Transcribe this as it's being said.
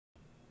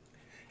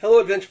Hello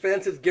adventure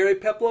fans, it's Gary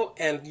Peplow,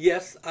 and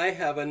yes, I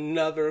have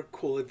another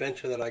cool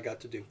adventure that I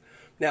got to do.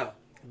 Now,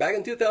 back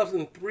in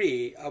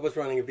 2003, I was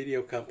running a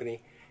video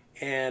company,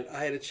 and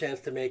I had a chance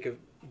to make a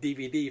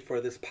DVD for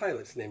this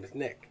pilot. His name is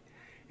Nick,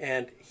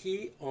 and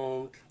he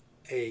owned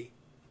a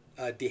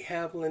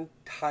DeHavilland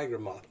Tiger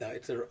Moth. Now,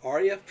 it's an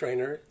RAF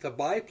trainer, it's a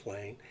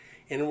biplane,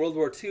 and in World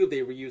War II,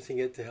 they were using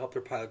it to help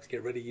their pilots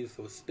get ready to use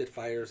those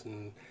Spitfires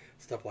and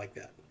stuff like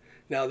that.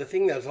 Now, the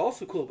thing that was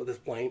also cool about this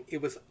plane,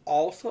 it was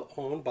also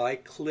owned by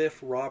Cliff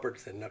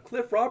Robertson. Now,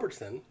 Cliff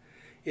Robertson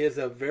is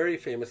a very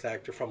famous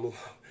actor from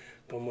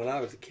when I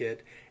was a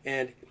kid,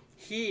 and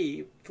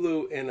he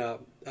flew in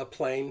a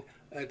plane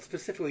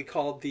specifically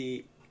called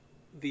the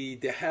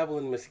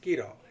DeHavilland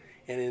Mosquito.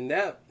 And in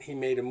that, he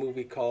made a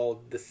movie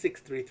called the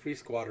 633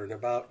 Squadron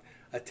about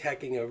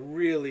attacking a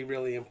really,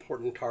 really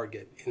important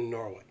target in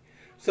Norway.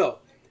 So,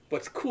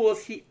 what's cool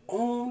is he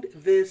owned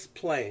this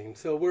plane.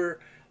 So we're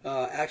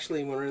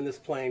actually, when we're in this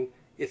plane,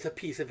 it's a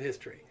piece of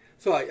history.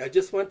 So I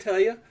just want to tell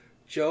you,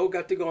 Joe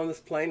got to go on this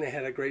plane and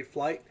had a great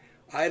flight.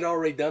 I had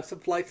already done some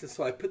flights, and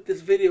so I put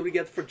this video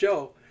together for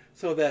Joe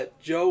so that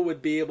Joe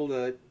would be able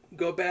to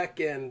go back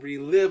and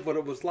relive what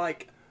it was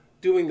like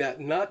doing that,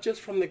 not just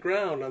from the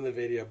ground on the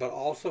video, but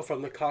also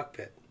from the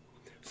cockpit.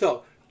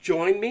 So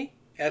join me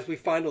as we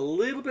find a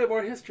little bit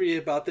more history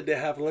about the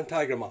DeHavilland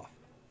Tiger Moth.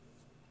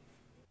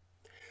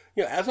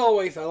 You know, as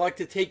always, I like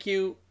to take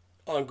you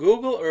on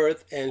Google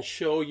Earth and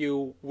show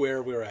you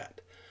where we're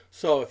at.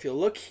 So if you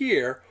look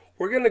here,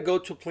 we're going to go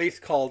to a place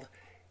called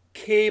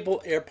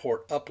Cable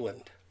Airport,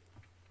 Upland.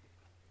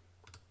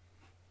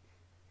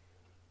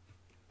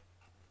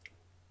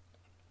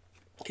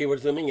 Okay, we're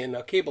zooming in.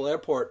 Now, Cable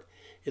Airport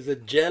is a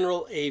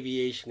general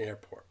aviation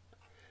airport.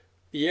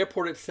 The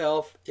airport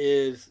itself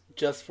is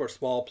just for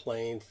small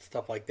planes,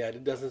 stuff like that.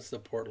 It doesn't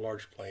support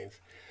large planes.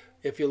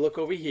 If you look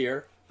over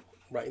here,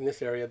 right in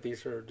this area,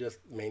 these are just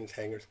maintenance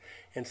hangars,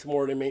 and some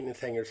more of the maintenance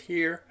hangars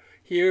here.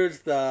 Here's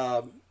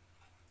the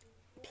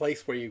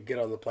place where you get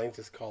on the planes.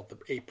 It's called the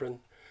apron.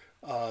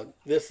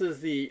 This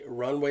is the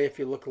runway if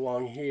you look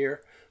along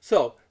here.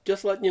 So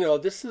just letting you know,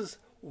 this is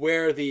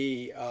where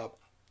the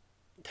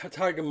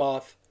Tiger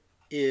Moth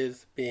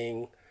is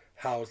being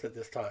housed at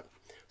this time.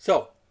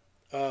 So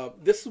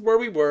this is where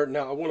we were.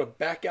 Now I want to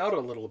back out a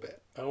little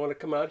bit. I want to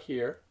come out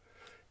here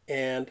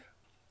and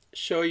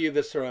show you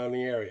the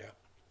surrounding area.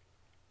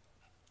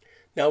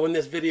 Now, when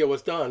this video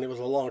was done, it was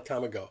a long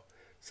time ago.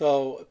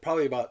 So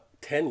probably about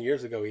 10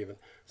 years ago even.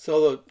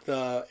 So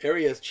the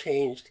area has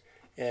changed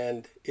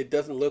and it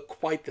doesn't look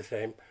quite the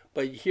same.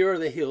 But here are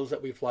the hills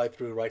that we fly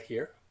through right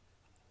here.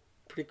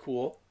 Pretty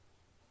cool.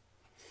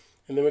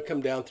 And then we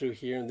come down through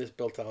here in this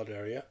built out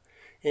area.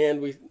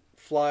 And we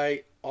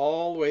fly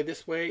all the way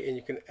this way, and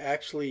you can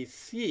actually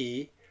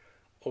see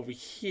over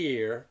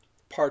here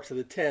parts of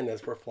the 10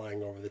 as we're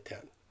flying over the 10.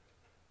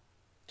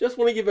 Just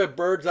want to give a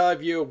bird's eye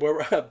view of where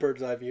we're at. I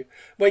want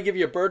to give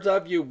you a bird's eye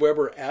view of where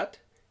we're at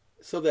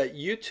so that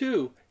you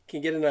too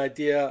can get an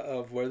idea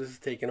of where this is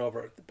taking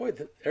over. Boy,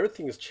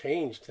 everything has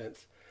changed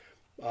since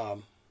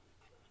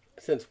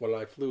when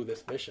I flew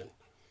this mission.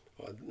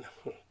 Well,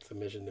 it's a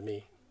mission to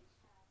me.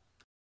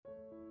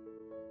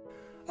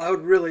 I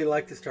would really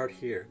like to start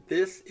here.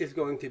 This is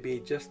going to be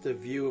just a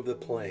view of the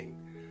plane.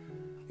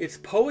 It's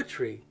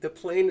poetry. The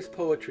plane is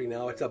poetry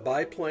now. It's a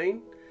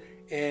biplane,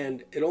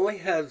 and it only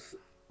has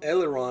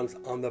ailerons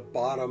on the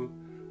bottom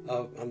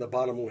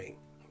wing.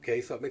 Okay,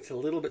 so it makes it a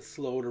little bit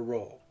slow to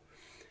roll.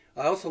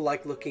 I also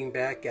like looking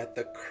back at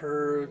the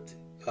curved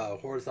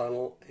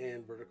horizontal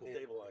and vertical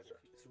stabilizer.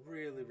 It's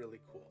really, really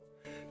cool.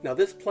 Now,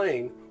 this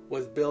plane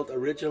was built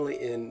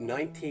originally in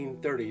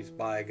 1930s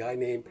by a guy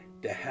named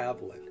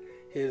DeHavilland.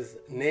 His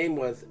name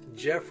was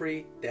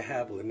Jeffrey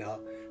DeHavilland. Now,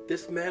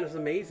 this man is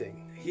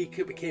amazing. He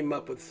came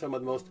up with some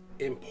of the most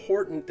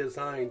important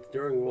designs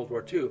during World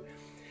War II,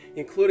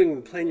 including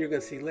the plane you're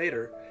going to see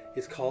later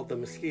is called the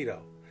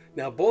Mosquito.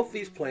 Now, both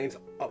these planes,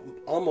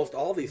 almost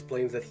all these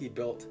planes that he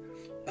built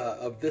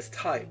of this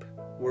type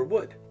were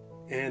wood,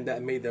 and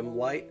that made them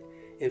light.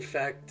 In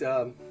fact,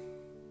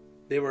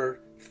 they were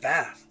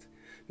fast.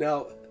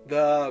 Now,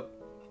 the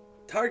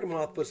Tiger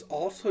Moth was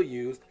also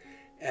used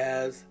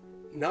as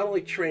not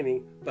only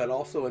training, but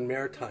also in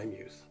maritime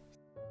use.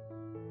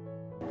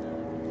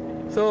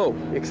 So,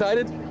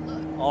 excited?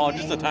 Oh,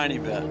 just a tiny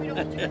bit.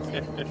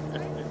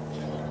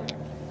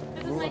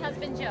 This is my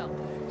husband, Joe.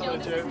 Joe,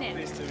 this is Nick.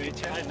 Nice to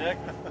meet you. Hi, Nick.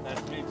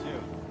 Nice to meet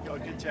you. Got a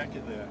good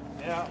jacket there.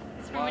 Yeah,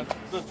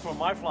 this is from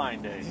my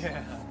flying days.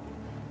 Yeah.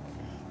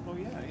 Oh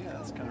yeah,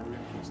 that's kind of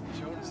reinforced the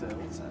shoulders there.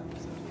 What's that?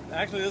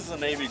 Actually, this is a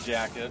Navy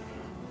jacket.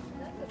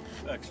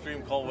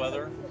 Extreme cold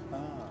weather. Ah.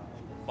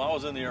 Well, I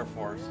was in the Air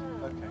Force.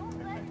 Okay.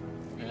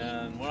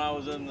 And when I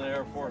was in the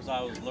Air Force,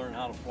 I was learning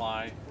how to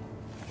fly,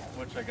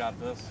 which I got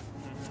this.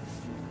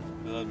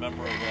 I was a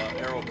member of the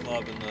Aero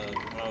Club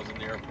when I was in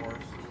the Air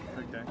Force.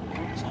 Okay.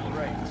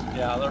 Great.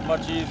 Yeah, they're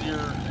much easier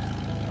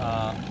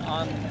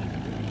on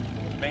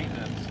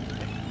maintenance.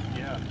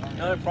 Yeah.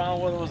 The only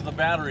problem with it was the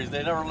batteries.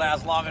 They never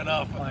last long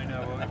enough. I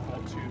know. I've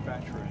got 2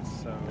 batteries,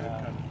 so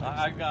Yeah. kind of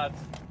I got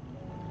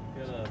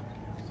a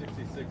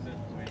 66 6-inch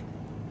swing.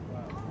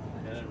 Wow.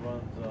 And it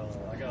runs,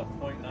 I got a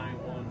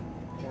 .91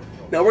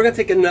 horsepower. Now we're going to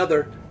take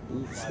another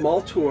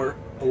small tour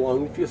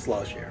along the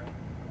fuselage here.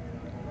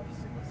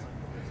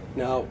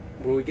 Now,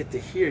 when we get to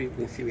here, you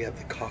can see we have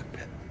the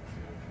cockpit.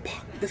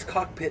 This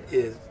cockpit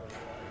is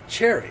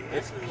cherry.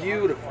 It's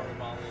beautiful.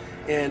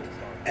 And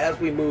as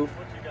we move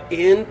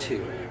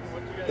into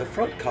the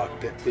front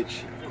cockpit,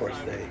 which of course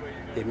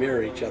they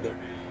mirror each other,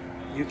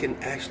 you can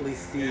actually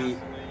see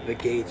the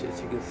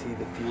gauges. You can see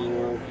the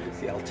fuel, you can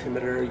see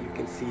altimeter, you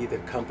can see the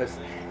compass,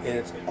 and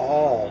it's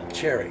all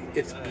cherry.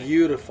 It's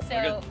beautiful.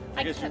 So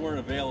I guess you weren't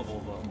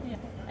available though. Yeah.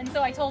 And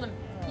so I told him,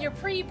 it's your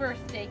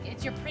pre-birthday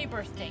gift.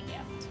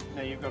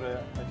 Now you've got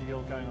a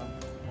deal going on,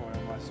 or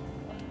am I?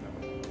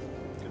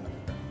 Good enough.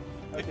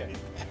 Okay.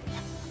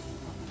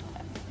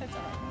 That's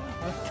all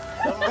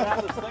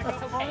right.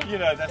 It's okay. You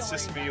know, that's Don't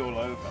just worry me all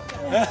over.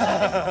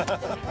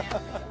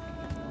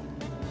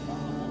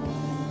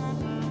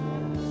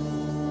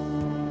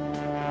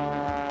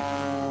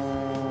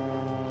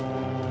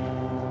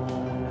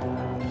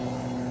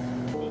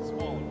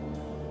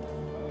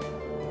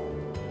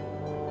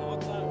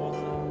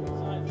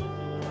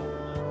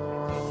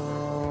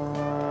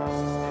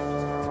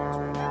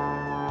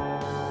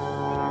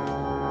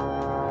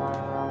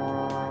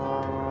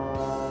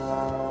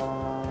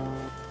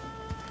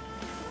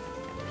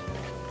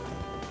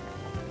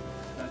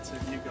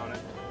 You got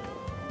it.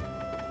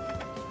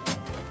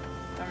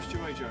 How much do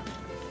you weigh, Joe?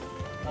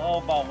 Oh,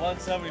 about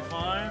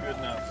 175. Good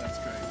enough, that's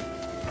great.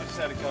 I just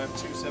had a guy of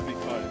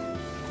 275.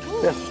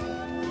 Yes.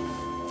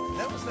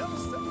 That was a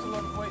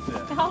lot of weight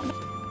there.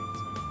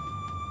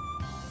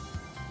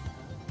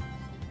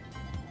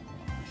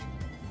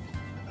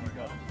 There we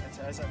go.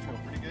 How's that feel?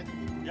 Pretty good?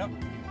 Yep.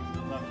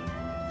 Lovely.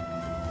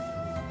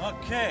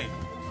 Okay.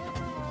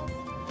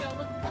 So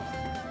look.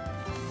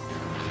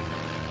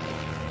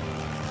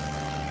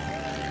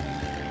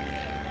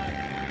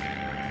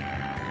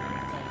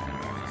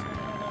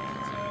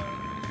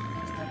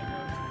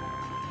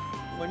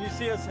 When you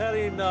see us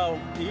heading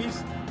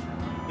east,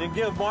 then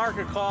give Mark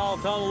a call,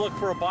 tell him to look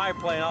for a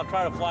biplane. I'll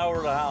try to fly over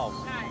to the house.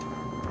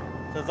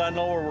 Alright. Since I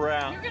know where we're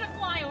at. You're gonna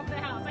fly over the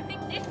house. I think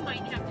Nick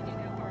might have to do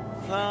that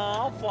part. No,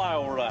 I'll fly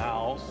over the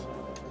house.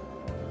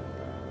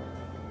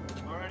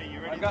 Alrighty,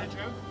 you ready,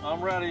 Joe?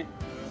 I'm ready.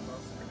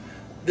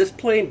 This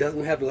plane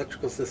doesn't have an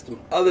electrical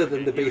system other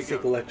than the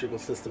basic electrical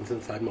systems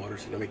inside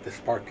motors, you know, make the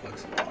spark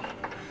plugs go off.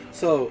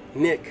 So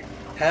Nick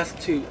has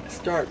to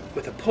start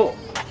with a pull.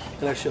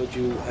 And I showed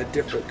you a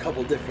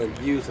couple different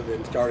views of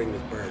him starting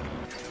this bird.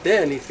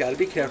 Then he's got to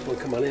be careful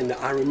and come on in. Now,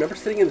 I remember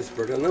sitting in this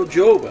bird, and I know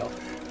Joe well,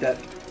 that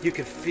you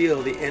could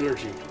feel the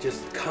energy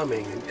just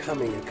coming and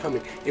coming and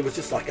coming. It was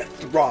just like a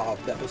throb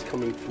that was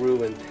coming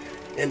through,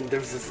 and there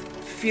was this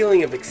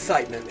feeling of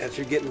excitement as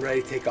you're getting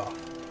ready to take off.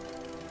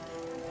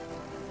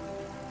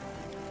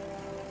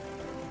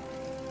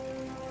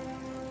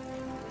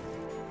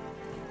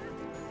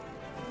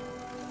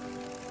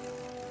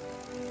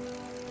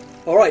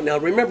 All right, now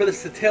remember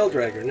this is a tail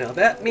dragger. Now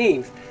that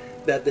means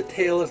that the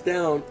tail is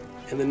down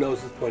and the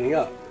nose is pointing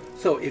up.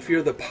 So if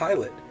you're the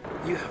pilot,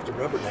 you have to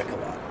rubberneck a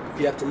lot.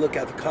 You have to look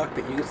at the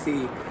cockpit. You can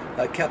see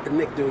Captain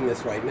Nick doing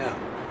this right now.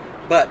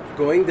 But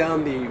going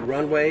down the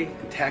runway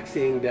and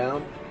taxiing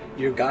down,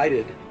 you're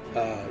guided,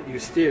 you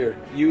steer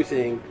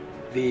using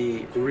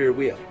the rear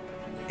wheel.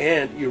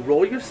 And you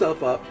roll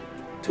yourself up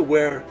to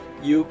where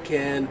you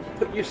can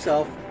put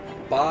yourself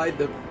by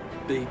the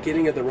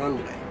beginning of the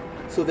runway,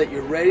 so that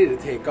you're ready to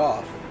take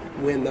off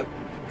when the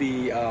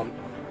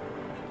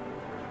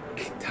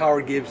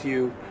tower gives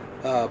you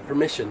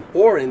permission.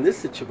 Or in this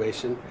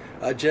situation,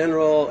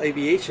 general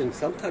aviation,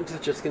 sometimes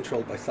it's just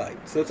controlled by sight.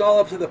 So it's all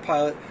up to the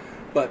pilot,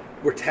 but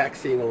we're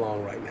taxiing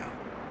along right now.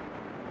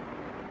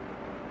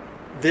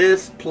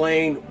 This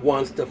plane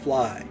wants to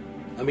fly.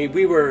 I mean,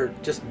 we were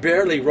just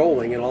barely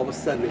rolling and all of a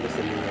sudden it was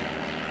in the air.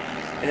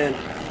 And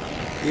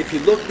if you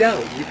look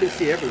down, you can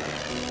see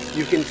everything.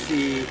 You can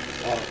see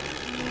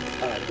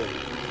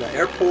the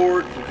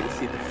airport, you can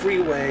see the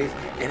freeways,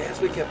 and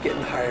as we kept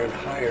getting higher and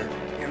higher,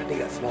 everything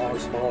got smaller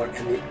and smaller,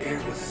 and the air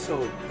was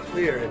so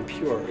clear and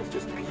pure. It was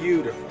just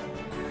beautiful.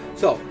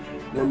 So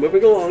we're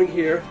moving along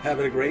here,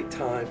 having a great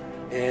time,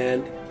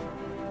 and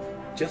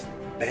just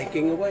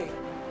banking away.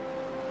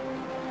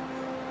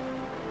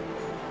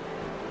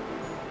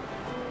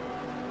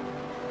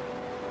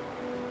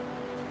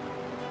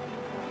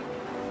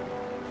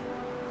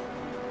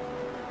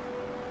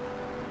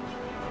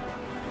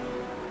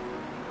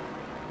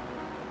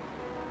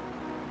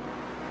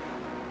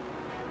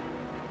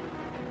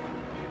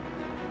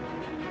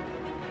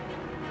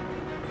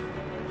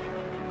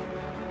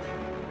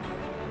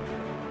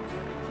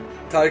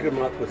 Tiger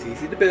Moth was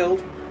easy to build,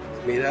 it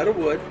was made out of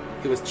wood,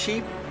 it was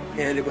cheap,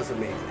 and it was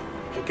amazing.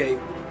 Okay,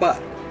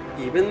 but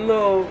even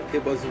though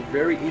it was a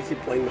very easy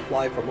plane to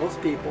fly for most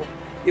people,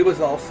 it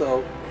was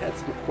also had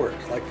some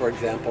quirks. Like, for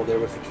example, there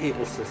was a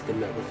cable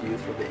system that was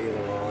used for the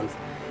ailerons,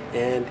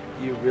 and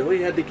you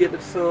really had to give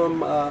it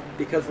some,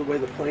 because of the way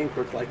the plane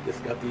worked like this,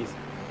 got these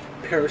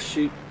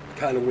parachute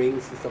kind of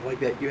wings and stuff like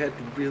that, you had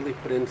to really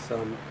put in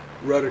some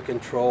rudder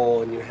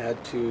control, and you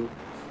had to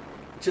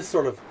just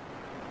sort of,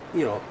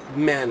 you know,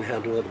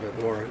 manhandle a little bit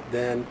more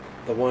than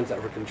the ones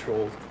that were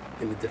controlled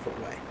in a different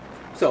way.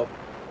 So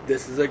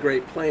this is a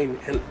great plane,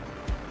 and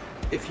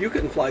if you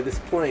couldn't fly this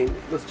plane,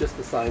 let's just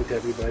assign to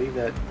everybody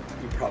that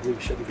you probably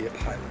shouldn't be a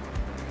pilot.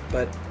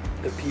 But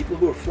the people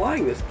who are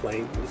flying this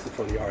plane, this is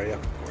for the RAF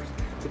of course,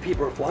 the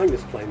people who are flying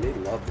this plane, they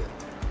loved it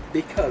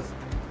because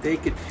they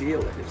could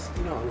feel it. It's,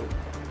 you know,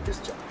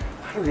 just,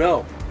 I don't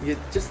know, you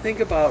just think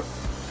about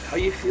how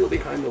you feel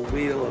behind the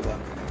wheel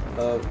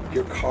of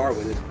your car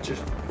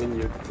when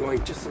you're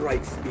going just the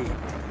right speed.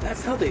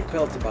 That's how they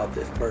felt about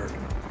this bird.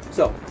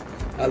 So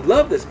I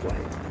love this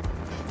plane.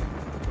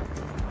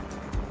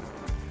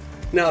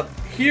 Now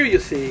here you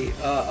see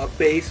a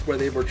base where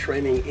they were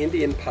training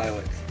Indian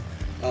pilots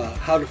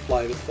how to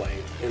fly the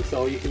plane, and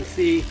so you can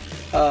see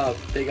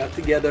they got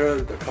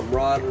together, the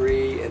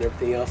camaraderie and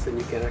everything else, and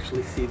you can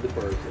actually see the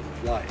birds in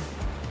flight.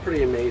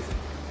 Pretty amazing.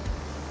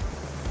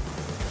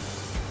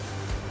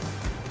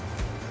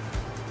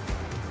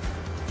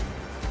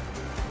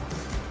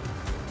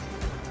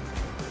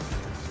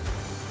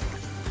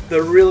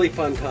 The really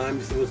fun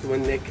times was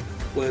when Nick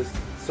was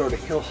sort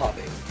of hill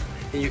hopping,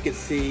 and you could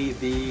see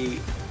the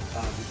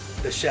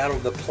shadow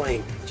of the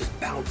plane just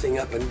bouncing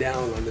up and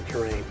down on the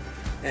terrain.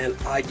 And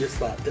I just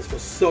thought this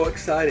was so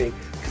exciting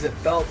because it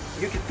felt,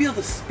 you could feel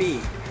the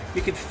speed,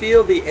 you could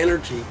feel the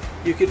energy,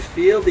 you could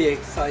feel the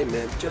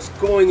excitement just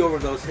going over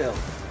those hills.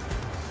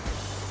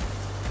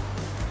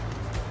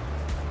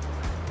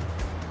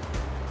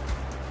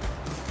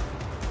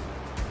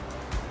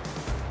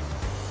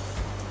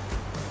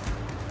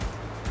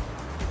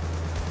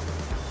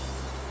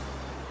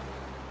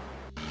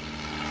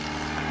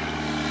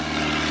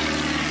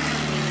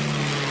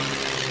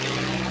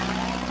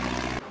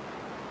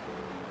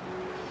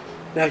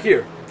 Now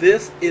here,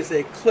 this is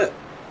a clip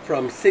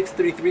from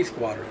 633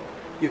 Squadron.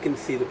 You can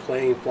see the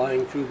plane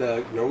flying through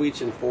the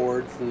Norwegian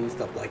fords and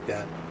stuff like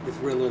that. It's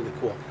really, really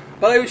cool.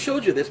 But I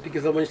showed you this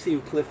because I want to see who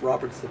Cliff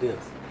Robertson is.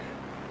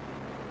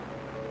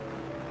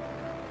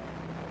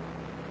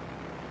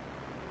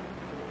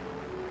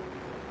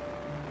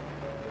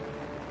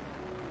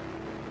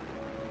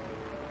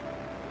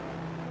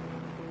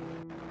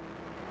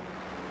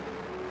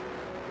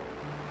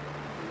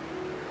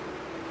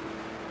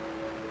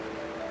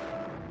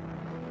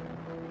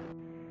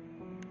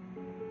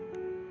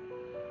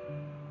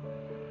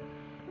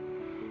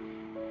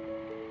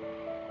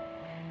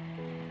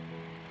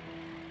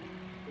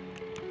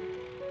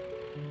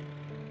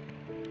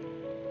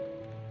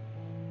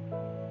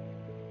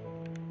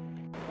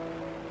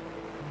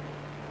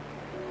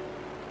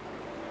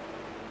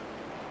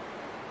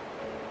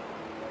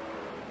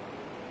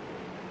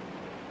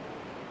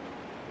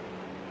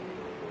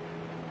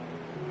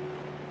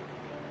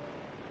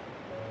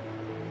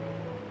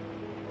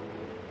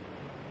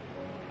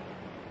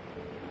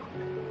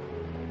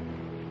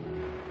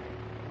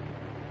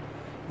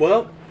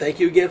 Well,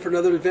 thank you again for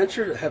another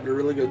adventure. Having a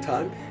really good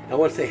time. I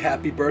want to say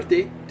happy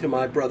birthday to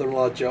my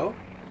brother-in-law Joe.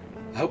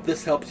 I hope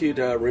this helps you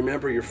to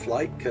remember your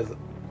flight, because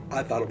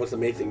I thought it was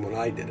amazing when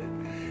I did it.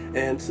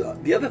 And so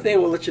the other thing I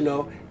will let you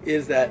know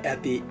is that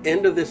at the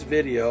end of this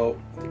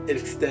video, it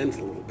extends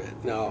a little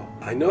bit. Now,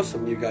 I know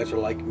some of you guys are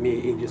like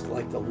me and just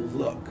like to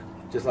look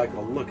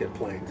at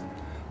planes.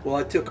 Well,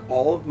 I took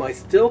all of my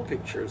still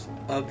pictures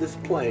of this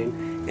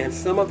plane and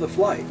some of the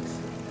flights.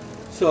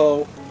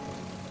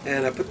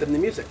 And I put them to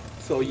music,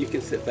 so you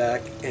can sit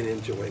back and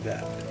enjoy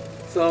that.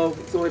 So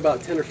it's only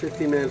about 10 or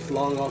 15 minutes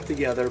long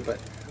altogether, but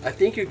I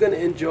think you're going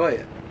to enjoy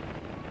it.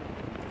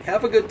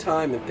 Have a good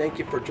time, and thank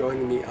you for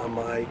joining me on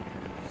my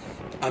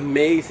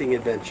amazing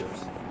adventures.